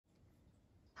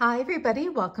Hi everybody,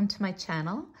 welcome to my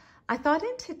channel. I thought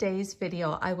in today's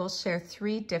video I will share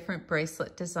 3 different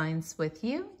bracelet designs with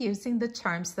you using the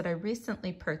charms that I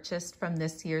recently purchased from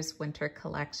this year's winter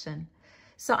collection.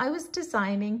 So I was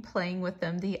playing with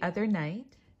them the other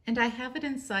night, and I have it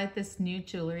inside this new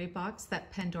jewelry box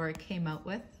that Pandora came out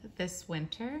with this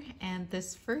winter. And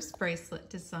this first bracelet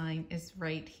design is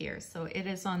right here. So it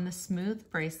is on the smooth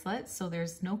bracelet, so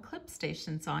there's no clip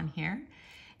stations on here.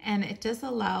 And it does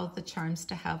allow the charms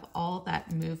to have all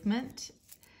that movement.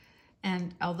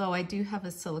 And although I do have a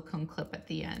silicone clip at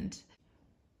the end.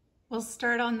 We'll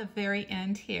start on the very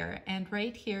end here. And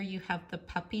right here you have the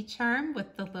puppy charm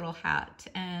with the little hat.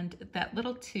 And that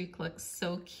little toque looks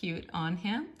so cute on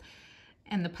him.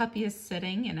 And the puppy is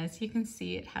sitting, and as you can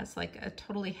see, it has like a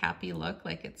totally happy look,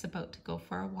 like it's about to go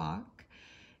for a walk.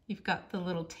 You've got the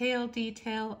little tail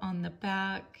detail on the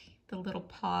back, the little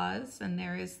paws, and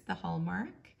there is the hallmark.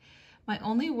 My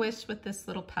only wish with this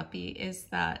little puppy is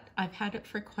that I've had it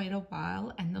for quite a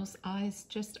while and those eyes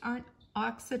just aren't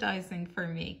oxidizing for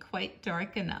me quite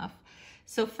dark enough.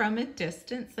 So from a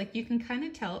distance, like you can kind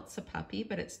of tell it's a puppy,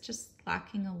 but it's just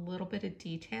lacking a little bit of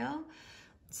detail.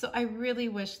 So I really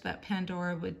wish that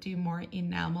Pandora would do more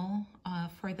enamel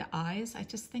for the eyes. I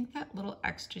just think that little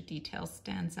extra detail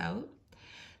stands out.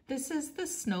 This is the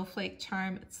snowflake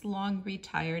charm. It's long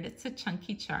retired. It's a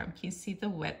chunky charm. Can you see the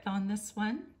width on this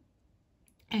one?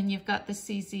 And you've got the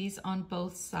CZs on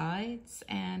both sides,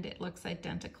 and it looks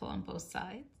identical on both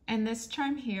sides. And this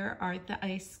charm here are the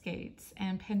ice skates,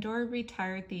 and Pandora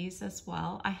retired these as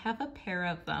well. I have a pair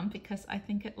of them because I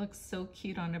think it looks so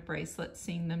cute on a bracelet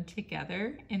seeing them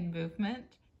together in movement.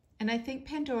 And I think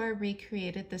Pandora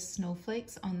recreated the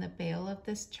snowflakes on the bail of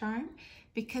this charm,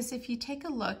 because if you take a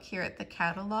look here at the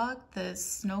catalog, the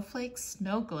snowflake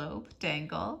snow globe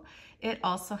dangle, it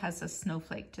also has a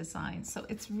snowflake design. So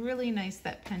it's really nice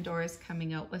that Pandora is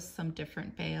coming out with some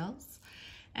different bails.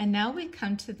 And now we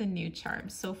come to the new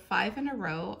charms. So 5 in a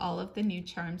row, all of the new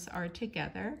charms are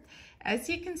together. As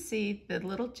you can see, the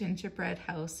little gingerbread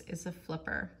house is a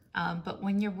flipper. But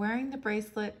when you're wearing the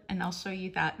bracelet, and I'll show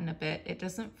you that in a bit, it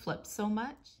doesn't flip so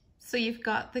much. So you've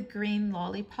got the green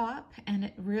lollipop, and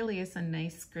it really is a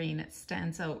nice green. It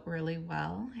stands out really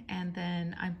well. And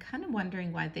then I'm kind of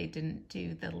wondering why they didn't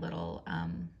do the little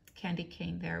candy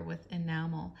cane there with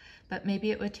enamel, but maybe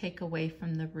it would take away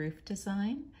from the roof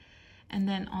design. And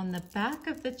then on the back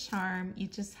of the charm, you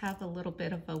just have a little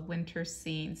bit of a winter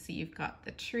scene. So you've got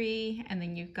the tree, and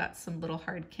then you've got some little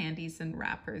hard candies and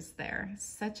wrappers there.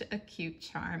 Such a cute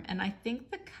charm. And I think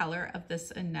the color of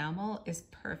this enamel is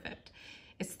perfect.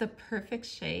 It's the perfect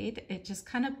shade. It just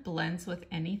kind of blends with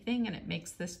anything, and it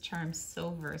makes this charm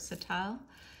so versatile.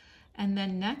 And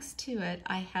then next to it,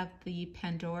 I have the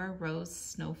Pandora Rose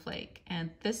Snowflake. And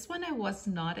this one I was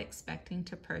not expecting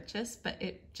to purchase, but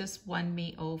it just won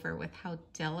me over with how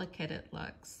delicate it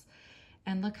looks.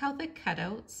 And look how the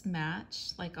cutouts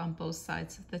match, like on both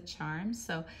sides of the charm.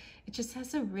 So it just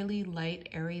has a really light,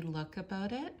 airy look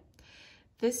about it.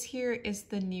 This here is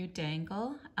the new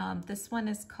dangle. This one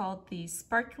is called the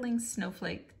Sparkling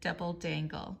Snowflake Double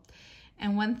Dangle.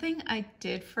 And one thing I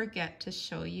did forget to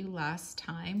show you last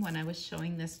time when I was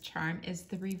showing this charm is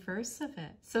the reverse of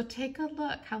it. So take a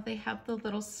look how they have the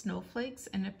little snowflakes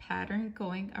in a pattern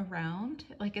going around.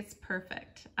 Like, it's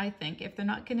perfect. I think if they're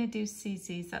not gonna do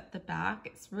CZs at the back,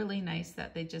 it's really nice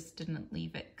that they just didn't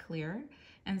leave it clear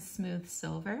and smooth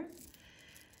silver.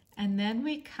 And then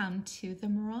we come to the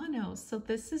Murano. So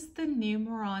this is the new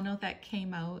Murano that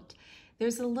came out.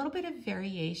 There's a little bit of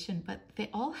variation, but they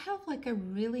all have like a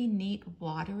really neat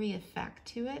watery effect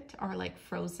to it, or like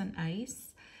frozen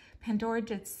ice. Pandora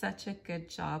did such a good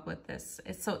job with this.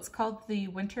 So it's called the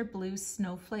Winter Blue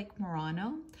Snowflake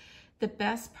Murano. The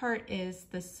best part is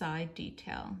the side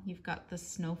detail. You've got the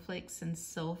snowflakes in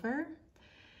silver.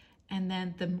 And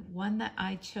then the one that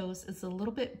I chose is a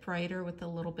little bit brighter with a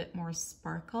little bit more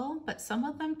sparkle, but some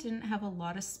of them didn't have a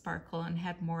lot of sparkle and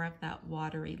had more of that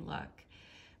watery look.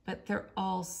 But they're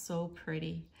all so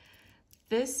pretty.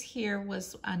 This here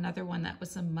was another one that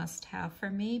was a must-have for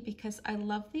me because I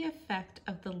love the effect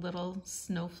of the little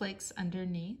snowflakes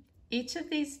underneath. Each of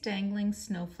these dangling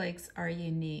snowflakes are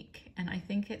unique, and I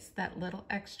think it's that little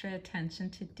extra attention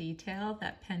to detail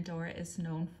that Pandora is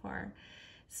known for.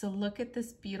 So look at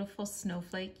this beautiful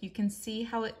snowflake. You can see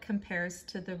how it compares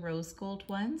to the rose gold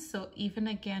one. So even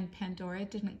again, Pandora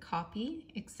didn't copy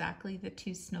exactly the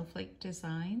 2 snowflake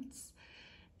designs.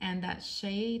 And that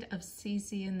shade of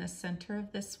CZ in the center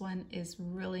of this one is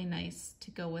really nice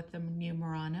to go with the new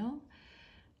Murano.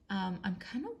 I'm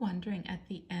kind of wondering at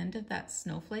the end of that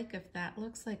snowflake if that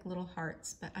looks like little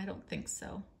hearts, but I don't think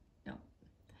so. No.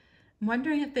 I'm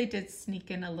wondering if they did sneak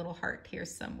in a little heart here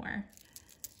somewhere.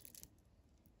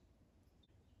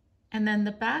 And then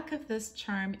the back of this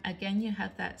charm, again, you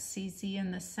have that CZ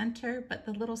in the center, but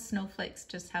the little snowflakes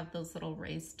just have those little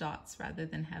raised dots rather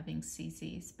than having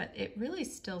CZs, but it really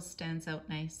still stands out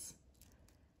nice.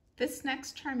 This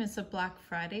next charm is a Black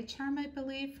Friday charm, I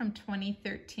believe, from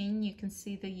 2013. You can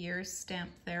see the year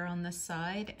stamped there on the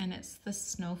side, and it's the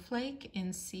snowflake in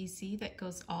CZ that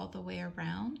goes all the way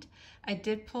around. I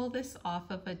did pull this off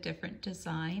of a different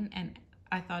design, and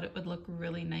I thought it would look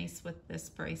really nice with this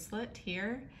bracelet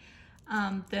here.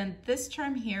 Then this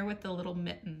charm here with the little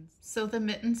mittens. So the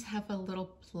mittens have a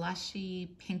little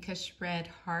plushy pinkish red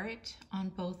heart on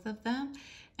both of them.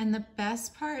 And the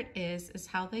best part is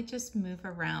how they just move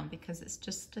around, because it's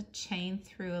just a chain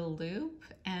through a loop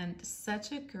and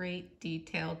such a great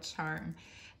detailed charm.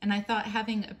 And I thought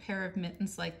having a pair of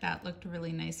mittens like that looked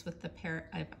really nice with the pair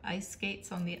of ice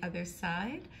skates on the other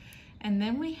side. And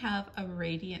then we have a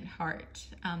radiant heart.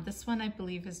 This one I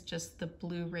believe is just the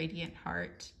blue radiant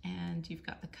heart, and you've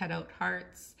got the cutout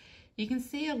hearts. You can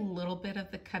see a little bit of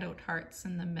the cutout hearts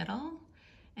in the middle,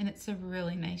 and it's a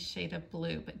really nice shade of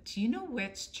blue. But do you know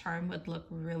which charm would look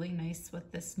really nice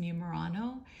with this new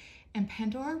Murano? And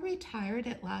Pandora retired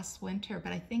it last winter,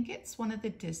 but I think it's one of the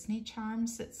Disney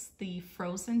charms. It's the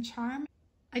Frozen charm.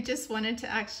 I just wanted to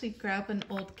actually grab an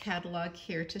old catalog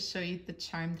here to show you the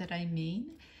charm that I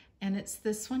mean. And it's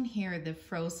this one here, the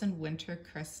Frozen Winter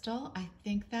Crystal. I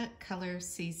think that color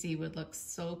CZ would look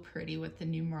so pretty with the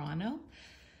new Murano.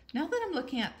 Now that I'm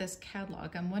looking at this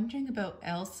catalog, I'm wondering about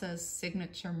Elsa's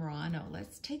signature Murano.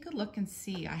 Let's take a look and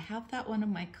see. I have that one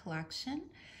in my collection.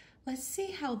 Let's see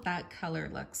how that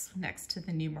color looks next to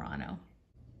the new Murano.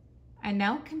 And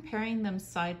now comparing them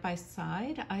side by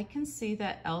side, I can see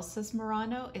that Elsa's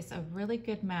Murano is a really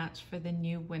good match for the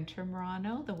new Winter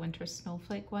Murano, the Winter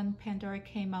Snowflake one Pandora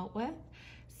came out with.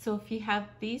 So if you have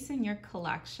these in your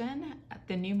collection,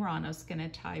 the new Murano is going to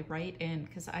tie right in,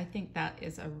 because I think that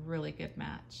is a really good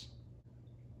match.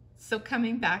 So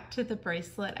coming back to the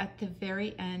bracelet, at the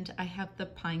very end, I have the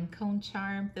pine cone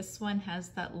charm. This one has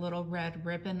that little red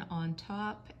ribbon on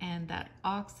top and that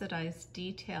oxidized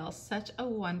detail. Such a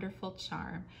wonderful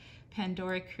charm.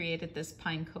 Pandora created this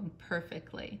pine cone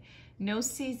perfectly. No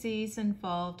CZs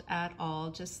involved at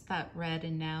all, just that red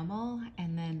enamel.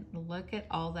 And then look at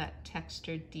all that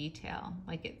textured detail.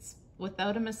 Like, it's,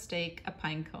 without a mistake, a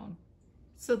pine cone.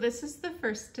 So this is the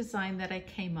first design that I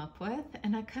came up with,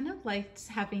 and I kind of liked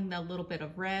having a little bit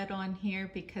of red on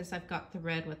here because I've got the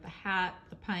red with the hat,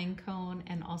 the pine cone,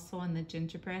 and also on the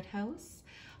gingerbread house.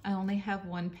 I only have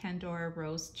one Pandora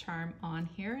rose charm on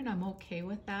here, and I'm okay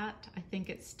with that. I think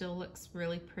it still looks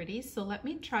really pretty. So let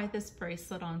me try this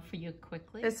bracelet on for you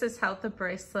quickly. This is how the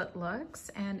bracelet looks,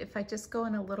 and if I just go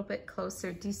in a little bit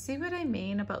closer, do you see what I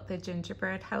mean about the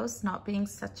gingerbread house not being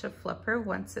such a flipper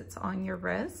once it's on your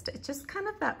wrist? It just kind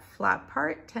of, that flat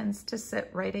part tends to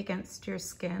sit right against your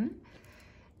skin.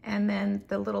 And then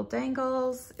the little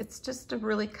dangles, it's just a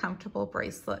really comfortable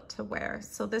bracelet to wear.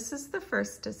 So this is the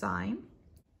first design.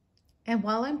 And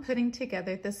while I'm putting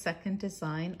together the second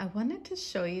design, I wanted to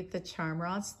show you the charm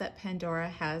rods that Pandora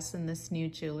has in this new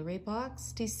jewelry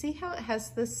box. Do you see how it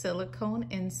has the silicone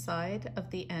inside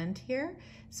of the end here?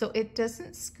 So it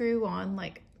doesn't screw on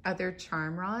like other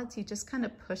charm rods. You just kind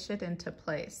of push it into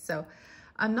place. So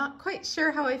I'm not quite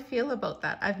sure how I feel about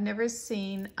that. I've never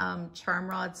seen charm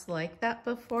rods like that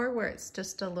before, where it's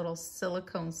just a little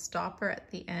silicone stopper at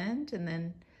the end, and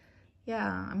then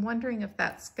yeah, I'm wondering if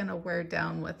that's gonna wear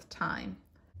down with time.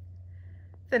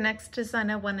 The next design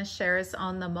I wanna share is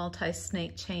on the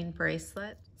multi-snake chain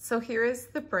bracelet. So here is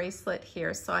the bracelet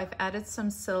here. So I've added some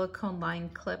silicone line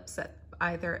clips at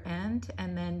either end,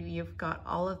 and then you've got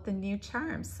all of the new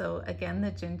charms. So again, the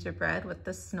gingerbread with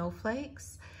the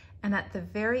snowflakes. And at the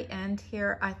very end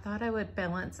here, I thought I would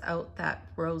balance out that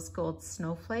rose gold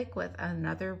snowflake with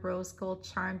another rose gold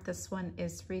charm. This one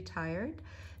is retired.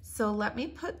 So let me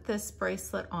put this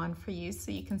bracelet on for you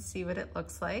so you can see what it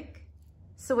looks like.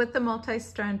 So with the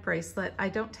multi-strand bracelet, I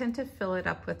don't tend to fill it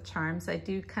up with charms. I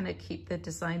do kind of keep the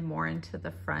design more into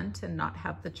the front and not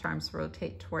have the charms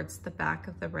rotate towards the back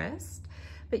of the wrist.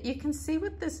 But you can see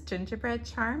with this gingerbread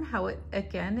charm how it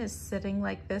again is sitting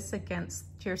like this against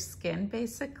your skin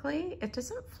basically. It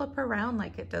doesn't flip around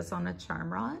like it does on a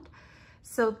charm rod.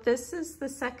 So this is the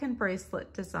second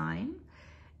bracelet design,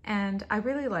 and I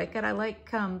really like it. I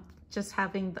like just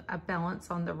having a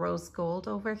balance on the rose gold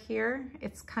over here.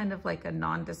 It's kind of like a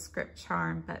nondescript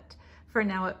charm, but for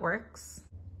now it works.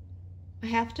 I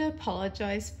have to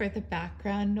apologize for the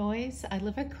background noise. I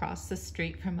live across the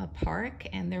street from a park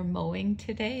and they're mowing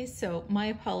today, so my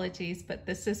apologies, but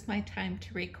this is my time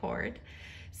to record.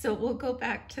 So we'll go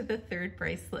back to the third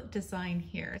bracelet design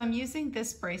here. I'm using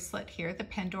this bracelet here, the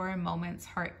Pandora Moments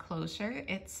Heart Closure.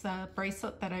 It's a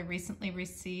bracelet that I recently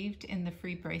received in the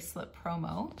free bracelet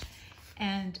promo.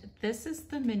 And this is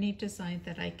the mini design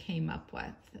that I came up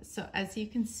with. So as you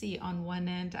can see on one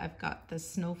end, I've got the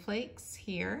snowflakes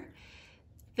here.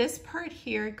 This part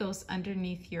here goes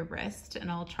underneath your wrist,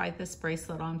 and I'll try this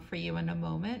bracelet on for you in a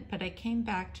moment, but I came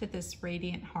back to this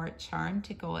radiant heart charm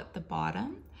to go at the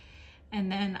bottom. And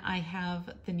then I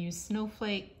have the new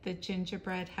snowflake, the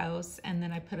gingerbread house, and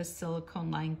then I put a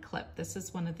silicone line clip. This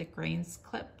is one of the grains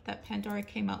clip that Pandora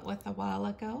came out with a while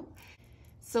ago.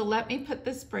 So let me put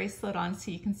this bracelet on so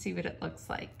you can see what it looks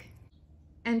like.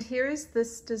 And here is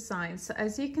this design. So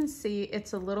as you can see,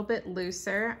 it's a little bit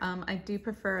looser. I do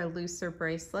prefer a looser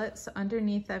bracelet. So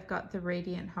underneath I've got the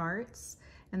radiant hearts,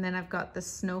 and then I've got the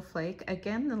snowflake.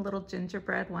 Again, the little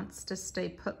gingerbread wants to stay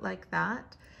put like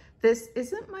that. This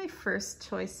isn't my first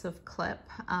choice of clip.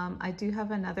 I do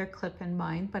have another clip in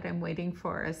mind, but I'm waiting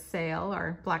for a sale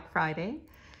or Black Friday.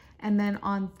 And then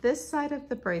on this side of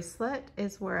the bracelet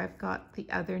is where I've got the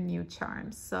other new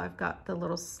charms. So I've got the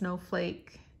little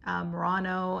snowflake,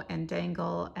 Murano and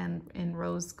Dangle and in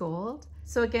rose gold.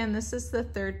 So again, this is the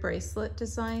third bracelet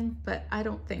design, but I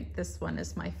don't think this one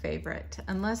is my favorite,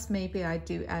 unless maybe I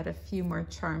do add a few more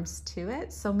charms to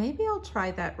it. So maybe I'll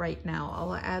try that right now.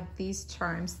 I'll add these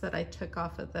charms that I took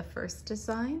off of the first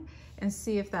design and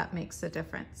see if that makes a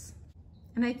difference.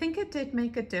 And I think it did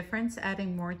make a difference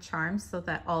adding more charms so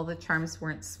that all the charms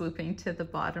weren't swooping to the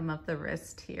bottom of the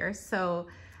wrist here. So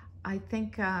I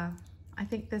think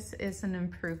this is an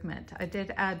improvement. I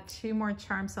did add 2 more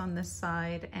charms on this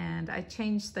side, and I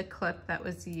changed the clip that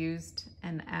was used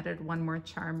and added 1 more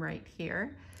charm right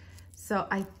here. So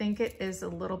I think it is a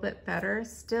little bit better.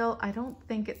 Still, I don't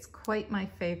think it's quite my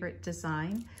favorite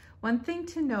design. One thing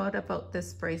to note about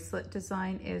this bracelet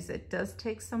design is it does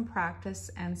take some practice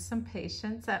and some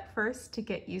patience at first to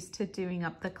get used to doing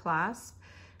up the clasp,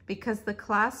 because the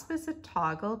clasp is a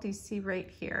toggle. Do you see right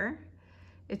here?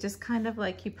 It just kind of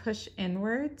like you push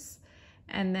inwards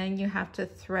and then you have to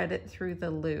thread it through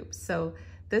the loop. So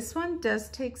this one does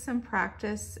take some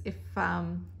practice.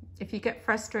 If you get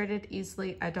frustrated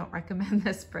easily, I don't recommend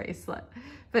this bracelet,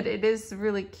 but it is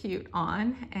really cute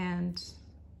on,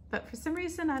 but for some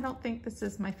reason, I don't think this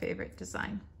is my favorite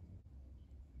design.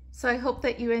 So I hope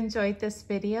that you enjoyed this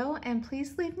video, and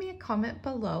please leave me a comment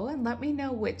below and let me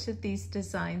know which of these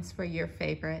designs were your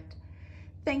favorite.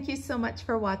 Thank you so much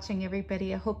for watching,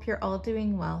 everybody. I hope you're all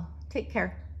doing well. Take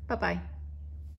care. Bye-bye.